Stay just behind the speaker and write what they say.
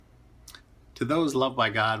To those loved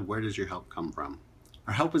by God, where does your help come from?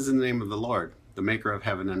 Our help is in the name of the Lord, the maker of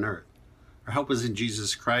heaven and earth. Our help is in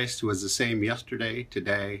Jesus Christ, who is the same yesterday,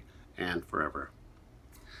 today, and forever.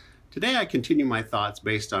 Today I continue my thoughts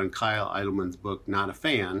based on Kyle Idleman's book, Not a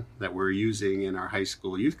Fan, that we're using in our high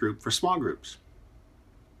school youth group for small groups.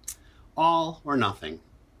 All or nothing,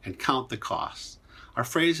 and count the costs, are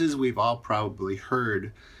phrases we've all probably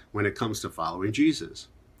heard when it comes to following Jesus.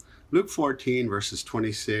 Luke 14 verses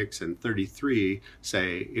 26 and 33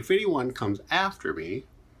 say, "If anyone comes after me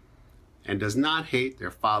and does not hate their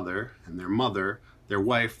father and their mother, their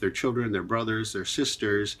wife, their children, their brothers, their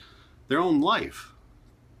sisters, their own life,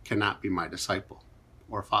 cannot be my disciple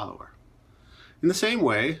or follower." In the same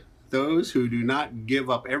way, those who do not give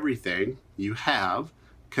up everything you have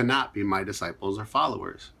cannot be my disciples or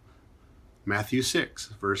followers. Matthew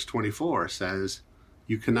 6 verse 24 says,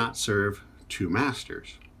 "You cannot serve two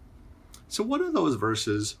masters." So what do those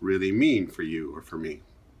verses really mean for you or for me?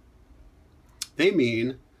 They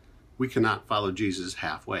mean we cannot follow Jesus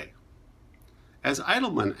halfway. As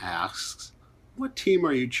Idleman asks, what team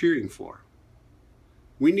are you cheering for?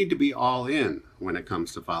 We need to be all in when it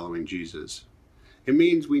comes to following Jesus. It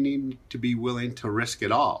means we need to be willing to risk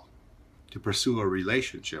it all to pursue a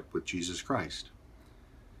relationship with Jesus Christ.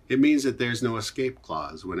 It means that there's no escape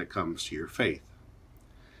clause when it comes to your faith.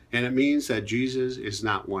 And it means that Jesus is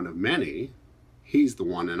not one of many, he's the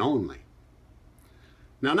one and only.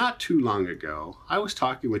 Now, not too long ago, I was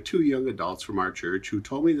talking with two young adults from our church who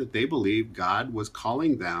told me that they believed God was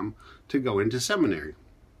calling them to go into seminary.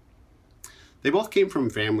 They both came from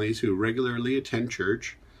families who regularly attend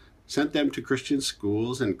church, sent them to Christian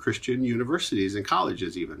schools and Christian universities and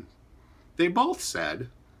colleges even. They both said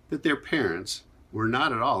that their parents were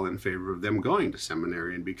not at all in favor of them going to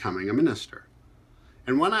seminary and becoming a minister.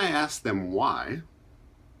 And when I asked them why,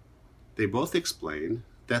 they both explained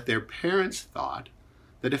that their parents thought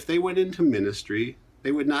that if they went into ministry,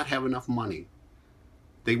 they would not have enough money.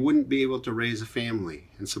 They wouldn't be able to raise a family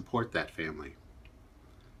and support that family.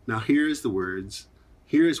 Now here's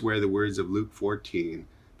where the words of Luke 14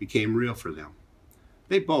 became real for them.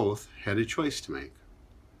 They both had a choice to make.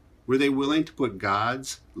 Were they willing to put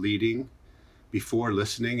God's leading before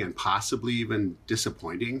listening and possibly even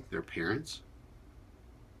disappointing their parents?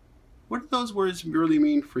 What do those words really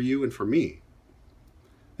mean for you and for me?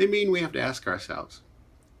 They mean we have to ask ourselves,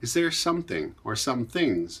 is there something or some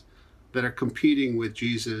things that are competing with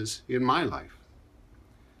Jesus in my life?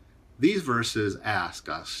 These verses ask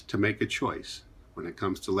us to make a choice when it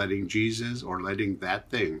comes to letting Jesus or letting that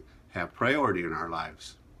thing have priority in our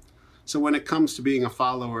lives. So when it comes to being a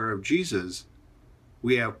follower of Jesus,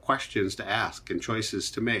 we have questions to ask and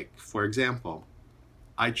choices to make. For example,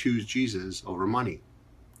 I choose Jesus over money.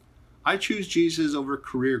 I choose Jesus over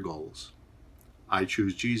career goals. I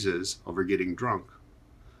choose Jesus over getting drunk.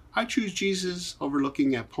 I choose Jesus over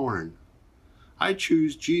looking at porn. I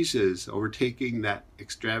choose Jesus over taking that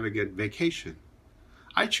extravagant vacation.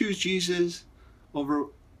 I choose Jesus over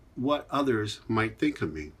what others might think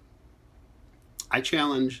of me. I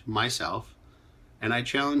challenge myself, and I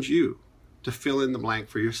challenge you to fill in the blank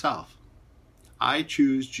for yourself. I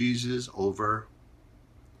choose Jesus over.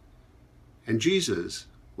 And Jesus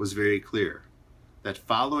was very clear that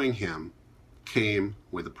following him came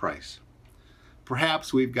with a price.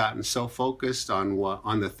 Perhaps we've gotten so focused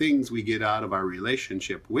on the things we get out of our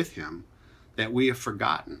relationship with him that we have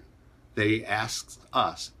forgotten that he asks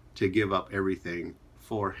us to give up everything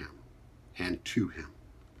for him and to him.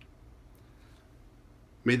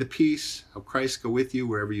 May the peace of Christ go with you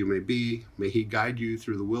wherever you may be. May he guide you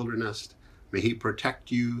through the wilderness. May he protect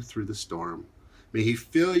you through the storm. May he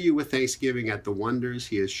fill you with thanksgiving at the wonders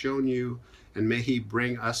he has shown you. And may he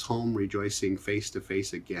bring us home rejoicing face to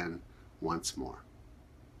face again once more.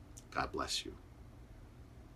 God bless you.